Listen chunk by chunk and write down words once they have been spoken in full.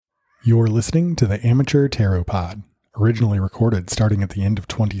You're listening to the Amateur Tarot Pod. Originally recorded starting at the end of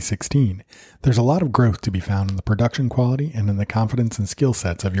 2016, there's a lot of growth to be found in the production quality and in the confidence and skill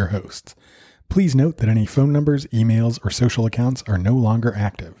sets of your hosts. Please note that any phone numbers, emails, or social accounts are no longer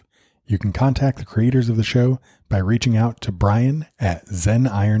active. You can contact the creators of the show by reaching out to Brian at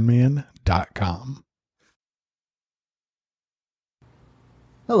zenironman.com.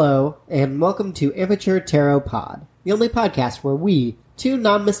 Hello, and welcome to Amateur Tarot Pod, the only podcast where we, two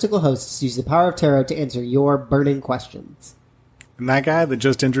non-mystical hosts, use the power of tarot to answer your burning questions. And that guy that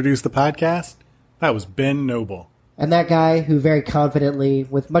just introduced the podcast, that was Ben Noble. And that guy who very confidently,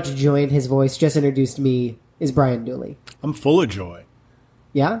 with much joy in his voice, just introduced me is Brian Dooley. I'm full of joy.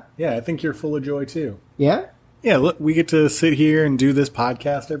 Yeah? Yeah, I think you're full of joy too. Yeah? Yeah, look, we get to sit here and do this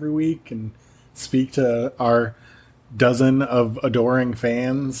podcast every week and speak to our dozen of adoring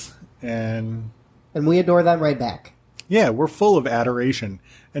fans, and we adore them right back. Yeah, we're full of adoration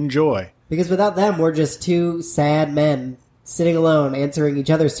and joy. Because without them, we're just two sad men sitting alone answering each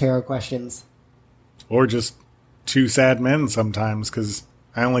other's tarot questions. Or just two sad men sometimes, because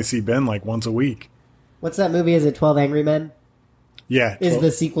I only see Ben like once a week. What's that movie? Is it 12 Angry Men? Yeah. Is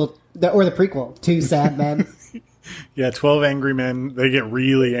the sequel, or the prequel, Two Sad Men? Yeah, 12 Angry Men, they get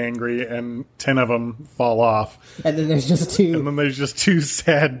really angry, and 10 of them fall off. And then there's just two. And then there's just two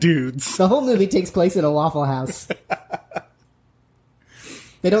sad dudes. The whole movie takes place in a Waffle House.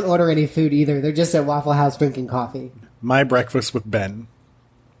 They don't order any food either. They're just at Waffle House drinking coffee. My Breakfast with Ben.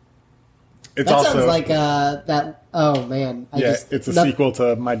 That sounds like that. Oh, man. It's a sequel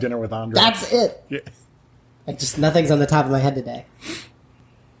to My Dinner with Andre. That's it. Yeah. Nothing's on the top of my head today.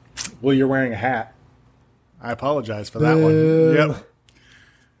 Well, you're wearing a hat. I apologize for that one. Yep.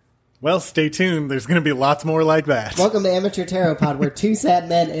 Well, stay tuned. There's going to be lots more like that. Welcome to Amateur Tarot Pod, where two sad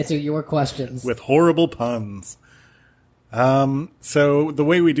men answer your questions. With horrible puns. So the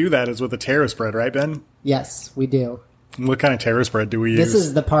way we do that is with a tarot spread, right, Ben? Yes, we do. What kind of tarot spread do we use? This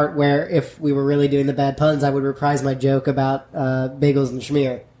is the part where, if we were really doing the bad puns, I would reprise my joke about bagels and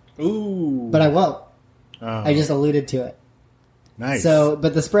schmear. Ooh. But I won't. Oh. I just alluded to it. Nice.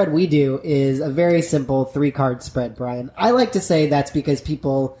 But the spread we do is a very simple 3-card spread, Brian. I like to say that's because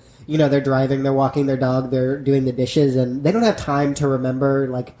people, they're driving, they're walking their dog, they're doing the dishes, and they don't have time to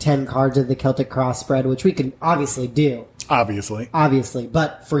remember, 10 cards of the Celtic Cross spread, which we can obviously do. Obviously.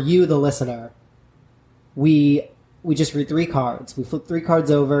 But for you, the listener, we just read 3 cards. We flip 3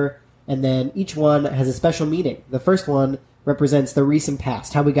 cards over, and then each one has a special meaning. The first one represents the recent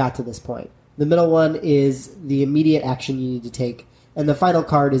past, how we got to this point. The middle one is the immediate action you need to take. And the final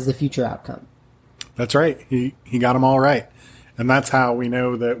card is the future outcome. That's right. He got them all right. And that's how we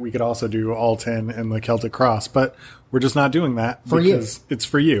know that we could also do all 10 in the Celtic Cross. But we're just not doing that because it's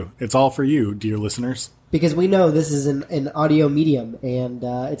for you. It's all for you, dear listeners. Because we know this is an audio medium, and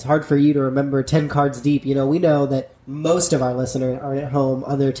it's hard for you to remember 10 cards deep. We know that most of our listeners are at home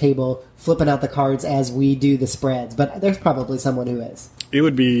on their table flipping out the cards as we do the spreads. But there's probably someone who is. It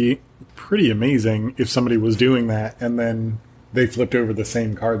would be pretty amazing if somebody was doing that and then they flipped over the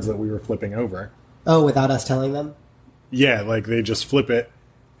same cards that we were flipping over. Oh, without us telling them? Yeah, they just flip it,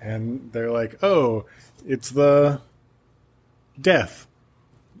 and they're like, oh, it's the death.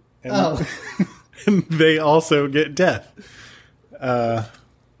 And, and they also get death.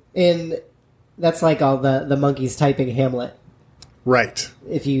 And that's like all the monkeys typing Hamlet. Right.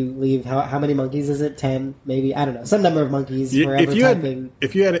 If you leave, how many monkeys is it? 10, maybe? I don't know. Some number of monkeys forever typing.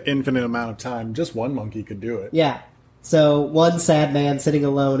 If you had an infinite amount of time, just one monkey could do it. Yeah. So one sad man sitting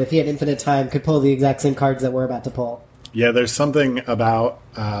alone, if he had infinite time, could pull the exact same cards that we're about to pull. Yeah, there's something about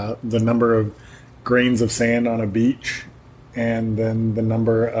the number of grains of sand on a beach and then the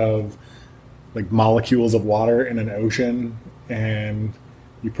number of molecules of water in an ocean, and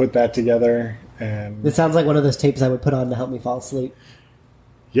you put that together and... This sounds like one of those tapes I would put on to help me fall asleep.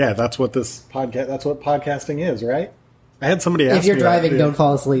 Yeah, that's what podcasting is, right? I had somebody ask me... If you're driving, don't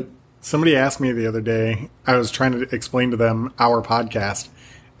fall asleep. Somebody asked me the other day, I was trying to explain to them our podcast,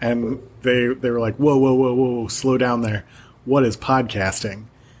 and they were like, whoa, slow down there. What is podcasting?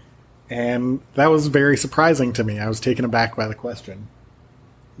 And that was very surprising to me. I was taken aback by the question.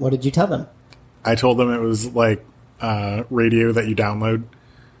 What did you tell them? I told them it was like radio that you download.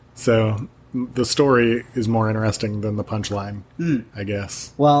 So the story is more interesting than the punchline, I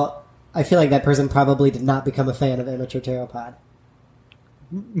guess. Well, I feel like that person probably did not become a fan of Amateur Tarot Pod.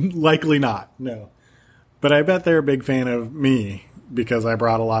 Likely not, no. But I bet they're a big fan of me because I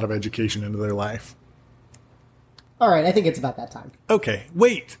brought a lot of education into their life. All right, I think it's about that time. Okay,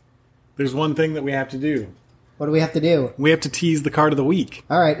 wait. There's one thing that we have to do. What do we have to do? We have to tease the card of the week.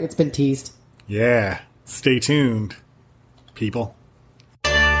 All right, it's been teased. Yeah, stay tuned, people.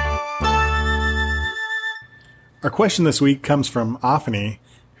 Our question this week comes from Ophany,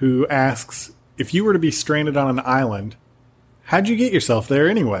 who asks, if you were to be stranded on an island, how'd you get yourself there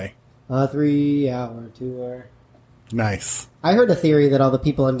anyway? 3-hour tour. Nice. I heard a theory that all the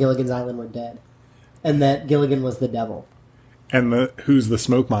people on Gilligan's Island were dead, and that Gilligan was the devil. And who's the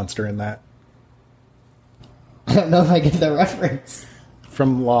smoke monster in that? I don't know if I get the reference.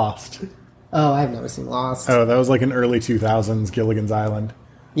 From Lost. Oh, I've never seen Lost. Oh, that was like an early 2000s Gilligan's Island.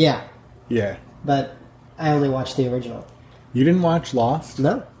 Yeah, Yeah. but I only watched the original. You didn't watch Lost?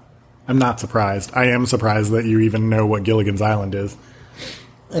 No. I'm not surprised. I am surprised that you even know what Gilligan's Island is.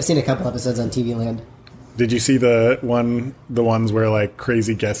 I've seen a couple episodes on TV Land. Did you see the ones where like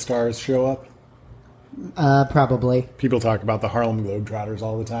crazy guest stars show up? Probably. People talk about the Harlem Globetrotters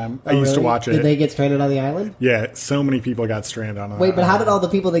all the time. Oh, I used to really? watch it. Did they get stranded on the island? Yeah, so many people got stranded on it. Wait, but how did all the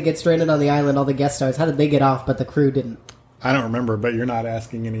people that get stranded on the island, all the guest stars, how did they get off but the crew didn't? I don't remember, but you're not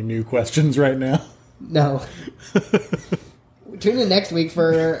asking any new questions right now. No. Tune in next week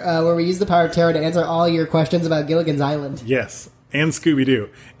for where we use the power of tarot to answer all your questions about Gilligan's Island. Yes, and Scooby-Doo.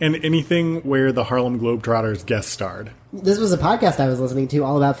 And anything where the Harlem Globetrotters guest starred. This was a podcast I was listening to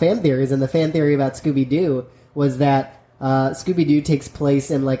all about fan theories, and the fan theory about Scooby-Doo was that Scooby-Doo takes place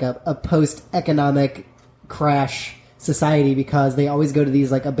in like a post-economic crash society because they always go to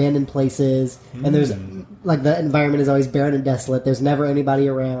these like abandoned places, and there's like the environment is always barren and desolate. There's never anybody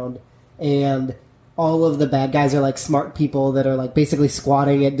around, and all of the bad guys are like smart people that are like basically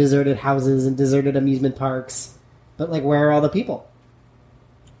squatting at deserted houses and deserted amusement parks. But like, where are all the people?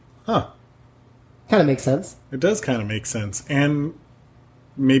 Huh. Kind of makes sense. It does kind of make sense. And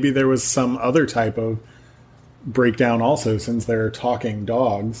maybe there was some other type of breakdown also, since they're talking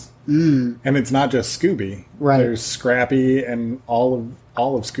dogs. And it's not just Scooby. Right. There's Scrappy and all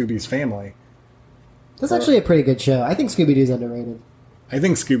of Scooby's family. That's actually a pretty good show. I think Scooby-Doo's underrated. I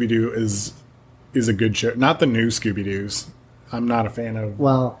think Scooby-Doo is a good show. Not the new Scooby-Doos. I'm not a fan of...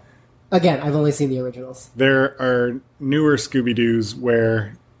 Well, again, I've only seen the originals. There are newer Scooby-Doos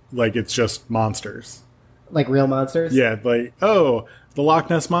where, like, it's just monsters. Like real monsters? Yeah, like, oh, the Loch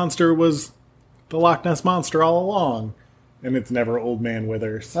Ness Monster was the Loch Ness Monster all along. And it's never Old Man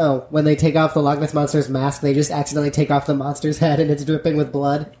Withers. Oh, when they take off the Loch Ness Monster's mask, they just accidentally take off the monster's head and it's dripping with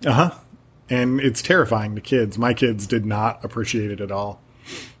blood. Uh-huh. And it's terrifying to kids. My kids did not appreciate it at all.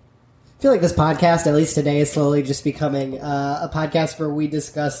 I feel like this podcast, at least today, is slowly just becoming a podcast where we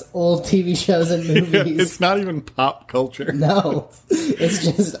discuss old TV shows and movies. It's not even pop culture. No, it's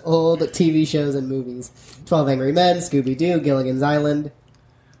just old TV shows and movies. 12 Angry Men, Scooby-Doo, Gilligan's Island.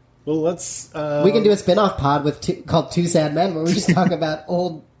 Well, let's... We can do a spin-off pod called Two Sad Men, where we just talk about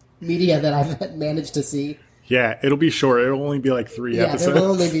old media that I've managed to see. Yeah, it'll be short. It'll only be like 3 episodes. Yeah, there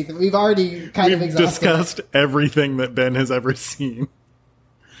will only be... We've already kind of exhausted discussed everything that Ben has ever seen.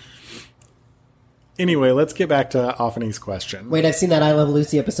 Anyway, let's get back to Ophany's question. Wait, I've seen that I Love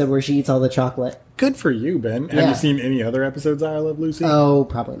Lucy episode where she eats all the chocolate. Good for you, Ben. Have Yeah. you seen any other episodes of I Love Lucy? Oh,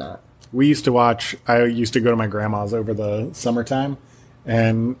 probably not. I used to go to my grandma's over the summertime,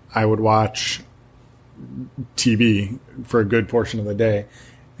 and I would watch TV for a good portion of the day.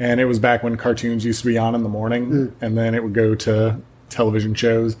 And it was back when cartoons used to be on in the morning, and then it would go to television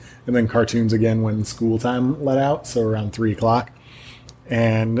shows, and then cartoons again when school time let out, so around 3 o'clock.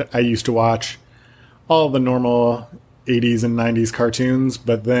 And I used to watch all the normal 80s and 90s cartoons,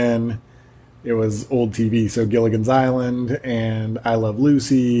 but then it was old TV, so Gilligan's Island, and I Love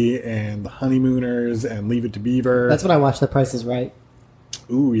Lucy, and The Honeymooners, and Leave It to Beaver. That's when I watched The Price is Right.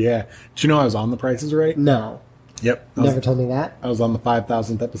 Ooh, yeah. Did you know I was on The Price is Right? No. Yep. You never told me that. I was on the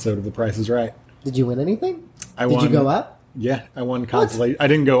 5,000th episode of The Price is Right. Did you win anything? I Did won. you go up? Yeah, I won consolation. I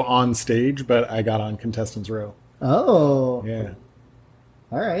didn't go on stage, but I got on contestants row. Oh. Yeah.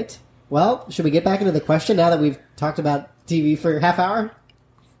 All right. Well, should we get back into the question now that we've talked about TV for a half hour?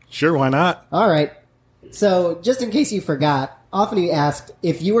 Sure, why not? All right. So, just in case you forgot, Ophany asked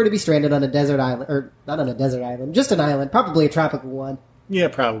if you were to be stranded on a desert island, or not on a desert island, just an island, probably a tropical one. Yeah,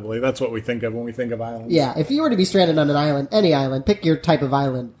 probably. That's what we think of when we think of islands. Yeah, if you were to be stranded on an island, any island, pick your type of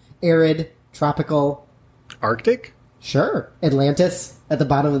island. Arid, tropical, Arctic? sure. Atlantis, at the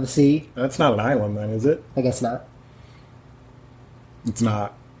bottom of the sea. That's not an island then, is it? I guess not. It's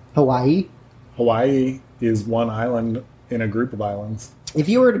not. Hawaii. Hawaii is one island in a group of islands. If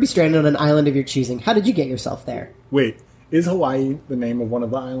you were to be stranded on an island of your choosing, how did you get yourself there? Wait, is Hawaii the name of one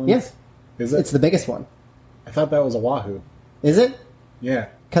of the islands? Yes. Is it? It's the biggest one. I thought that was Oahu. Is it? Yeah.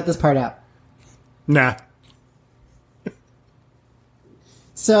 Cut this part out. Nah.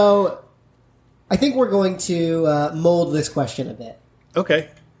 So, I think we're going to mold this question a bit. Okay.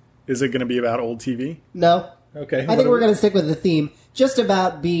 Is it going to be about old TV? No. Okay. I think we're going to stick with the theme, just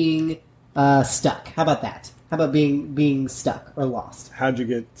about being stuck. How about that? How about being stuck or lost? How'd you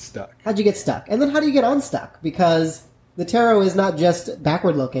get stuck? How'd you get stuck? And then how do you get unstuck? Because the tarot is not just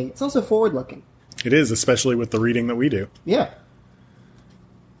backward looking, it's also forward looking. It is, especially with the reading that we do. Yeah.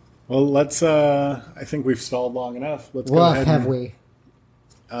 Well, let's, I think we've stalled long enough. Let's go ahead have and we?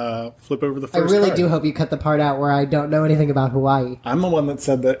 Flip over the I first really card. do hope you cut the part out where I don't know anything about Hawaii. I'm the one that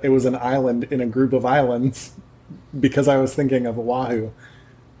said that it was an island in a group of islands because I was thinking of Oahu.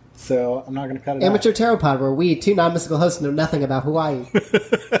 So I'm not going to cut it Amateur out. Tarot Pod, where we, two non-mystical hosts, know nothing about Hawaii.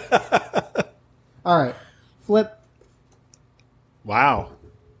 All right. Flip. Wow.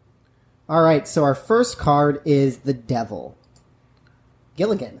 All right, so our first card is the Devil.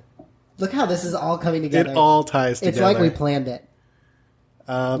 Gilligan. Look how this is all coming together. It all ties together. It's like we planned it.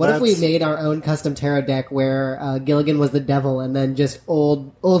 What if we made our own custom tarot deck where Gilligan was the devil, and then just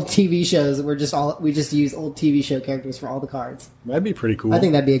old TV shows? We just use old TV show characters for all the cards. That'd be pretty cool. I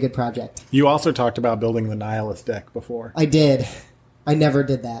think that'd be a good project. You also talked about building the Nihilist deck before, I did. I never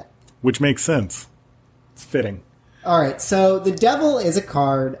did that. which makes sense. It's fitting. All right, so the Devil is a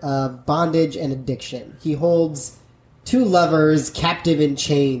card of bondage and addiction. He holds two lovers captive in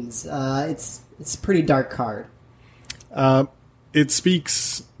chains. It's a pretty dark card. The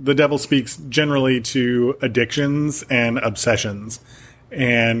devil speaks generally to addictions and obsessions.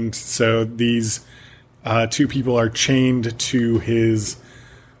 And so these two people are chained to his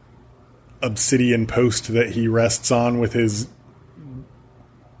obsidian post that he rests on with his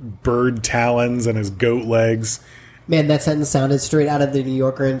bird talons and his goat legs. Man, that sentence sounded straight out of the New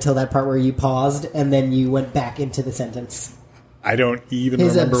Yorker until that part where you paused and then you went back into the sentence. I don't even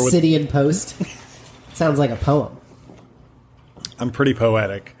His remember obsidian post. Sounds like a poem. I'm pretty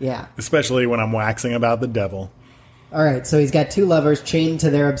poetic. Yeah. Especially when I'm waxing about the devil. All right, so he's got two lovers chained to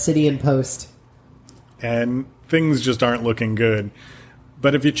their obsidian post. And things just aren't looking good.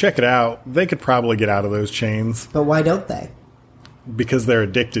 But if you check it out, they could probably get out of those chains But why don't they? because they're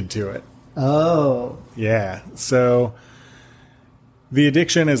addicted to it. Oh. Yeah. So the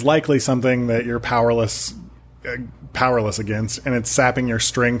addiction is likely something that you're powerless against, and it's sapping your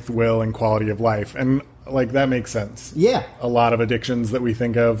strength, will, and quality of life. And like that makes sense. Yeah. A lot of addictions that we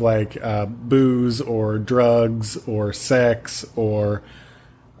think of, like booze or drugs or sex or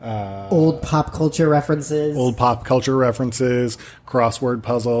Old pop culture references. old pop culture references, crossword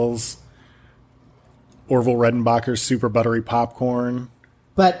puzzles, Orville Redenbacher's super buttery popcorn.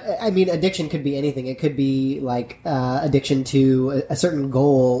 But, I mean, addiction could be anything. It could be, like, addiction to a certain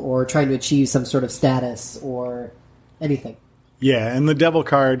goal or trying to achieve some sort of status or anything. Yeah, and the devil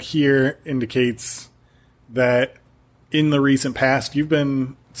card here indicates that in the recent past, you've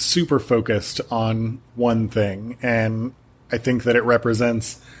been super focused on one thing. And I think that it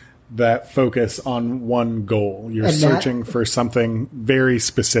represents that focus on one goal. You're And that- searching for something very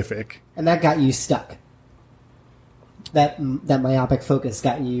specific. And that got you stuck. That myopic focus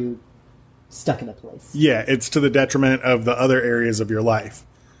got you stuck in a place. Yeah, it's to the detriment of the other areas of your life.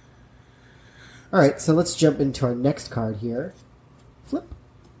 All right, so let's jump into our next card here. Flip.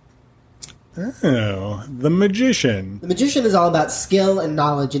 Oh, the magician. The magician is all about skill and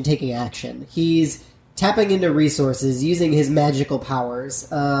knowledge and taking action. He's tapping into resources, using his magical powers.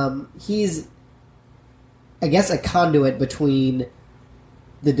 He's, I guess, a conduit between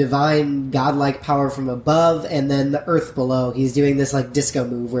the divine, godlike power from above and then the earth below. He's doing this like disco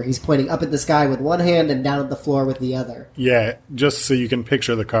move where he's pointing up at the sky with one hand and down at the floor with the other. Yeah, just so you can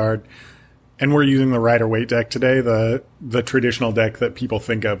picture the card. And we're using the Rider-Waite deck today, the traditional deck that people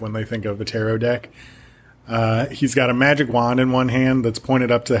think of when they think of a tarot deck. He's got a magic wand in one hand that's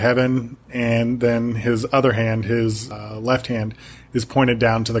pointed up to heaven, and then his other hand, his left hand, is pointed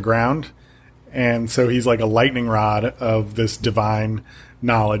down to the ground. And so he's like a lightning rod of this divine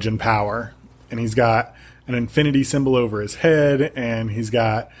knowledge and power. And he's got an infinity symbol over his head, and he's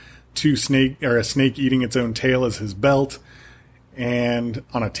got a snake eating its own tail as his belt. And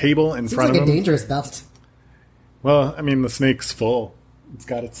on a table in Seems front like of a him. dangerous belt. Well, I mean, the snake's full. It's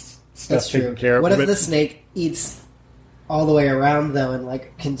got its stuff That's taken true. care of. What if but the snake eats all the way around, though, and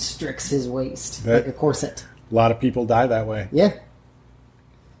like constricts his waist That- like a corset? a lot of people die that way. Yeah.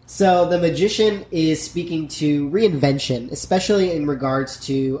 So the magician is speaking to reinvention, especially in regards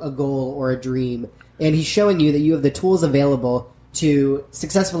to a goal or a dream. And he's showing you that you have the tools available to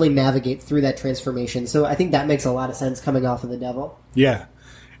successfully navigate through that transformation. So I think that makes a lot of sense coming off of the devil. Yeah.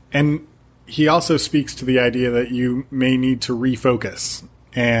 And he also speaks to the idea that you may need to refocus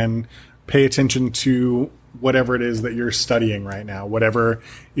and pay attention to whatever it is that you're studying right now, whatever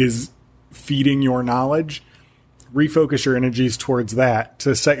is feeding your knowledge. Refocus your energies towards that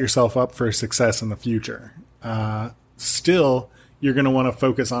to set yourself up for success in the future. Still, you're going to want to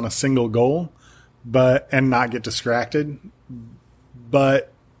focus on a single goal, and not get distracted,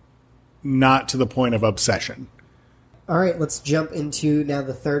 but not to the point of obsession. All right, let's jump into now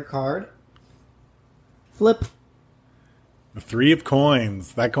the third card. Flip. The 3 of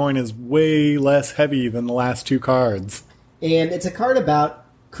coins. That coin is way less heavy than the last 2 cards. And it's a card about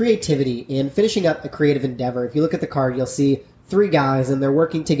creativity and finishing up a creative endeavor. If you look at the card, you'll see 3 guys, and they're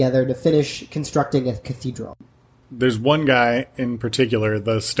working together to finish constructing a cathedral. There's one guy in particular,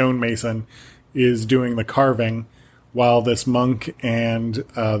 the stonemason, is doing the carving, while this monk and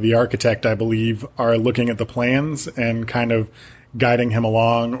the architect, I believe, are looking at the plans and kind of guiding him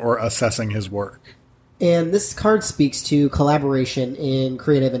along or assessing his work. And this card speaks to collaboration in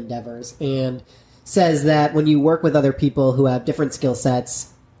creative endeavors and says that when you work with other people who have different skill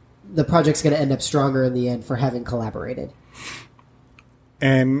sets, the project's going to end up stronger in the end for having collaborated.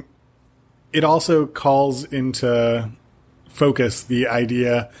 And it also calls into focus the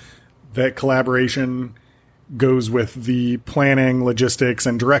idea that collaboration goes with the planning, logistics,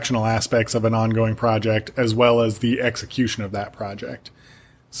 and directional aspects of an ongoing project, as well as the execution of that project.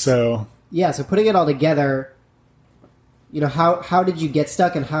 So putting it all together, how did you get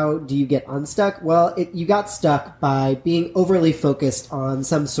stuck and how do you get unstuck? Well, you got stuck by being overly focused on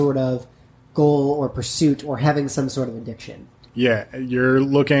some sort of goal or pursuit or having some sort of addiction. Yeah, you're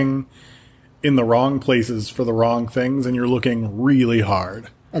looking in the wrong places for the wrong things, and you're looking really hard.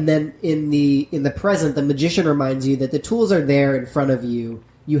 And then in the present, the magician reminds you that the tools are there in front of you.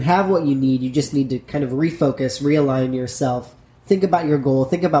 You have what you need. You just need to kind of refocus, realign yourself, think about your goal,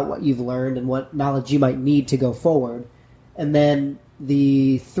 think about what you've learned and what knowledge you might need to go forward. And then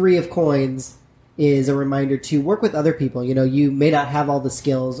the 3 of coins is a reminder to work with other people. You may not have all the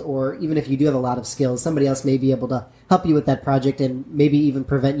skills, or even if you do have a lot of skills, somebody else may be able to help you with that project and maybe even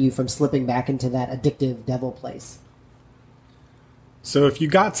prevent you from slipping back into that addictive devil place. So if you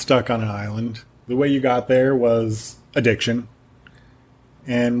got stuck on an island, the way you got there was addiction.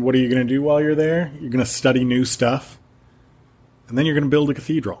 And what are you going to do while you're there? You're going to study new stuff. And then you're going to build a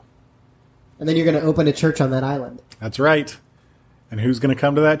cathedral. And then you're going to open a church on that island. That's right. And who's going to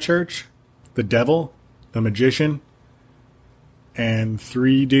come to that church? The devil, the magician, and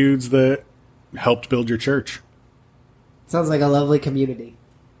 3 dudes that helped build your church. Sounds like a lovely community.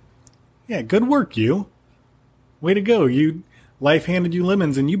 Yeah, good work, you. Way to go. Life handed you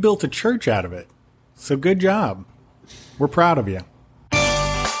lemons and you built a church out of it. So good job. We're proud of you.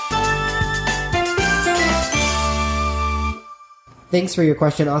 Thanks for your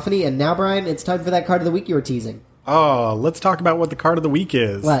question, Ophany. And now, Brian, it's time for that card of the week you were teasing. Oh, let's talk about what the card of the week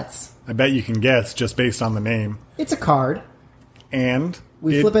is. Let's. I bet you can guess just based on the name. It's a card. And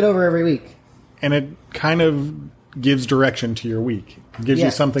we flip it over every week. And it kind of gives direction to your week. It gives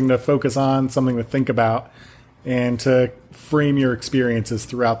you something to focus on, something to think about, and to frame your experiences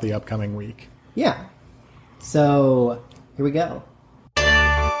throughout the upcoming week. Yeah. So, here we go.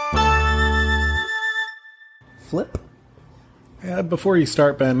 Flip. Before you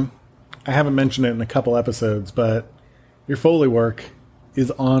start, Ben, I haven't mentioned it in a couple episodes, but your Foley work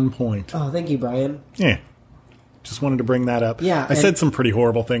is on point. Oh, thank you, Brian. Yeah. Just wanted to bring that up. Yeah. I said some pretty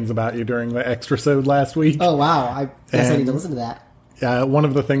horrible things about you during the extra-sode last week. Oh, wow. I guess I need to listen to that. One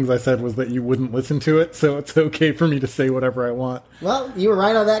of the things I said was that you wouldn't listen to it, so it's okay for me to say whatever I want. Well, you were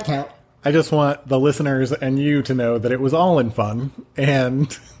right on that count. I just want the listeners and you to know that it was all in fun,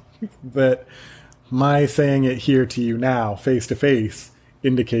 and that my saying it here to you now, face-to-face,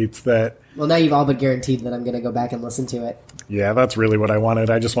 indicates that... Well, now you've all but guaranteed that I'm going to go back and listen to it. Yeah, that's really what I wanted.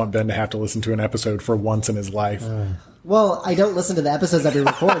 I just want Ben to have to listen to an episode for once in his life. Well, I don't listen to the episodes that we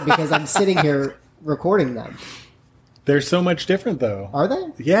record because I'm sitting here recording them. They're so much different, though. Are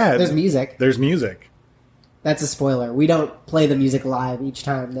they? Yeah. There's music. There's music. That's a spoiler. We don't play the music live each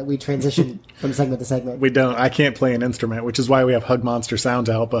time that we transition from segment to segment. We don't. I can't play an instrument, which is why we have Hug Monster Sound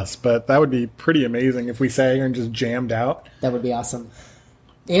to help us. But that would be pretty amazing if we sat here and just jammed out. That would be awesome.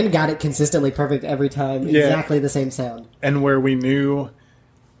 And got it consistently perfect every time. Yeah. Exactly the same sound. And where we knew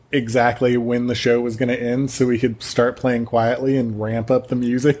exactly when the show was going to end so we could start playing quietly and ramp up the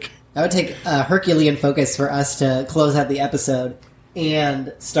music. That would take a Herculean focus for us to close out the episode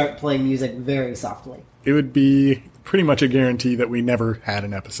and start playing music very softly. It would be pretty much a guarantee that we never had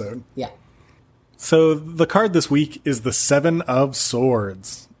an episode. Yeah. So the card this week is the 7 of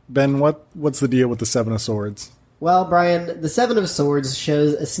Swords. Ben, what's the deal with the 7 of Swords? Well, Brian, the 7 of Swords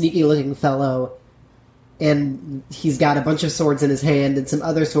shows a sneaky-looking fellow, and he's got a bunch of swords in his hand and some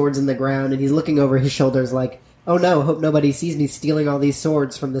other swords in the ground, and he's looking over his shoulders like, oh no, hope nobody sees me stealing all these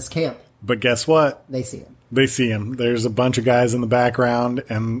swords from this camp. But guess what? They see him. They see him. There's a bunch of guys in the background,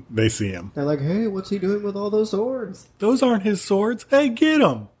 and they see him. They're like, hey, what's he doing with all those swords? Those aren't his swords. Hey, get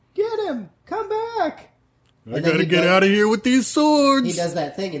him! Get him! Come back! I gotta get out of here with these swords! He does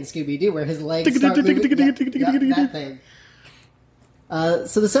that thing in Scooby-Doo where his legs start moving. That thing.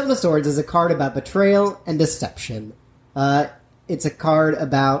 So the Seven of Swords is a card about betrayal and deception. It's a card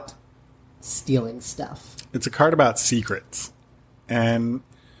about stealing stuff. It's a card about secrets. And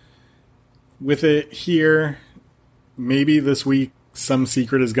with it here, maybe this week some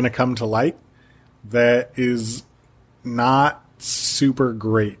secret is going to come to light that is not super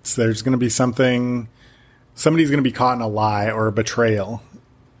great. So there's going to be somebody's going to be caught in a lie or a betrayal.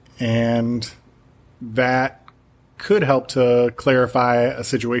 And that could help to clarify a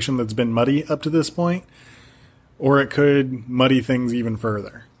situation that's been muddy up to this point, or it could muddy things even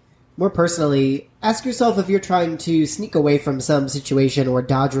further. More personally, ask yourself if you're trying to sneak away from some situation or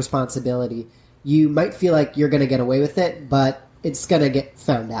dodge responsibility. You might feel like you're going to get away with it, but it's going to get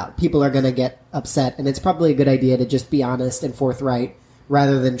found out. People are going to get upset, and it's probably a good idea to just be honest and forthright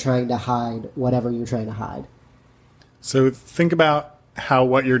rather than trying to hide whatever you're trying to hide. So think about how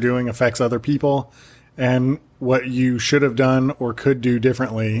what you're doing affects other people and what you should have done or could do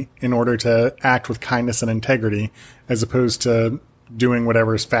differently in order to act with kindness and integrity as opposed to doing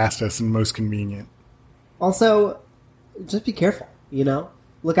whatever is fastest and most convenient. Also, just be careful,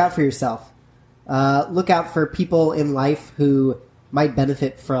 Look out for yourself. Look out for people in life who might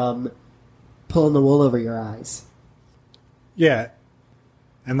benefit from pulling the wool over your eyes. Yeah.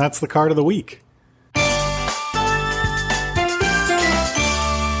 And that's the card of the week.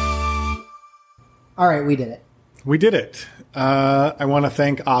 All right, we did it. We did it. I want to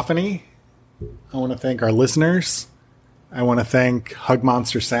thank Ophany. I want to thank our listeners. I want to thank Hug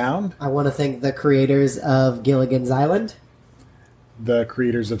Monster Sound. I want to thank the creators of Gilligan's Island. The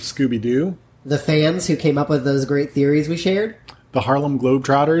creators of Scooby-Doo. The fans who came up with those great theories we shared. The Harlem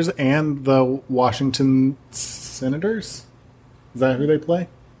Globetrotters and the Washington Senators. Is that who they play?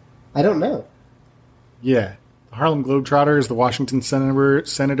 I don't know. Yeah. The Harlem Globetrotters, the Washington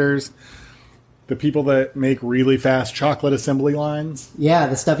Senators, the people that make really fast chocolate assembly lines. Yeah,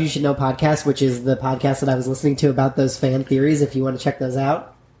 the Stuff You Should Know podcast, which is the podcast that I was listening to about those fan theories, if you want to check those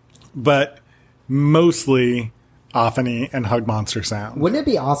out. But mostly Ophany and Hug Monster Sound. Wouldn't it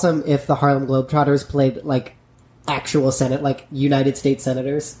be awesome if the Harlem Globetrotters played, actual Senate, United States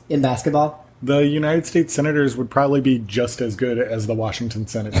Senators in basketball? The United States Senators would probably be just as good as the Washington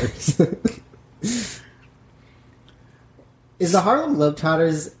Senators. Is the Harlem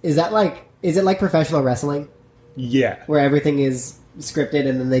Globetrotters, is it like professional wrestling? Yeah. Where everything is scripted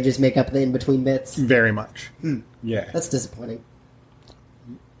and then they just make up the in-between bits? Very much. Yeah. That's disappointing.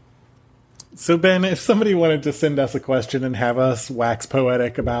 So, Ben, if somebody wanted to send us a question and have us wax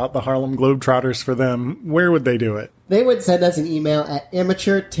poetic about the Harlem Globetrotters for them, where would they do it? They would send us an email at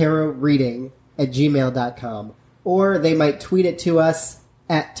amateurtarotreading@gmail.com. Or they might tweet it to us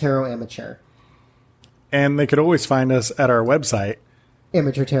at tarotamateur. And they could always find us at our website,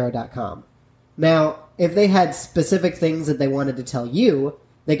 amateurtarot.com. Now, if they had specific things that they wanted to tell you,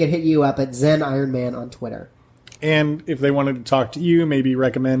 they could hit you up at Zen Iron Man on Twitter. And if they wanted to talk to you, maybe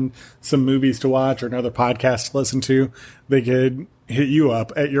recommend some movies to watch or another podcast to listen to, they could hit you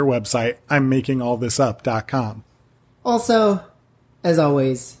up at your website, I'mMakingAllThisUp.com. Also, as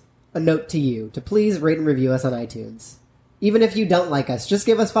always, a note to you to please rate and review us on iTunes. Even if you don't like us, just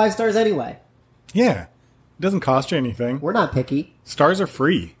give us 5 stars anyway. Yeah. It doesn't cost you anything. We're not picky. Stars are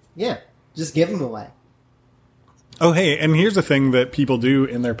free. Yeah. Just give them away. Oh, hey, and here's a thing that people do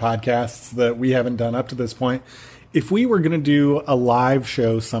in their podcasts that we haven't done up to this point. If we were going to do a live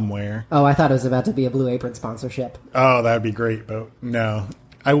show somewhere... Oh, I thought it was about to be a Blue Apron sponsorship. Oh, that would be great, but no.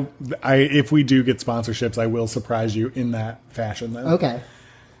 If we do get sponsorships, I will surprise you in that fashion, then. Okay.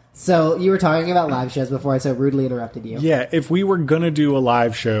 So, you were talking about live shows before I so rudely interrupted you. Yeah, if we were going to do a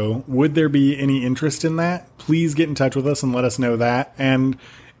live show, would there be any interest in that? Please get in touch with us and let us know that. And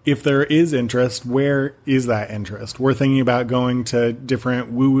if there is interest, where is that interest? We're thinking about going to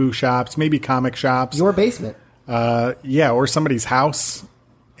different woo-woo shops, maybe comic shops. Your basement. Yeah, or somebody's house,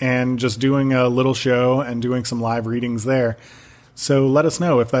 and just doing a little show and doing some live readings there. So let us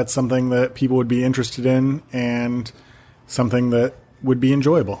know if that's something that people would be interested in and something that would be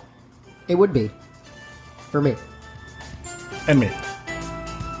enjoyable. It would be. For me. And me.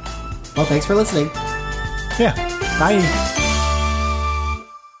 Well, thanks for listening. Yeah. Bye.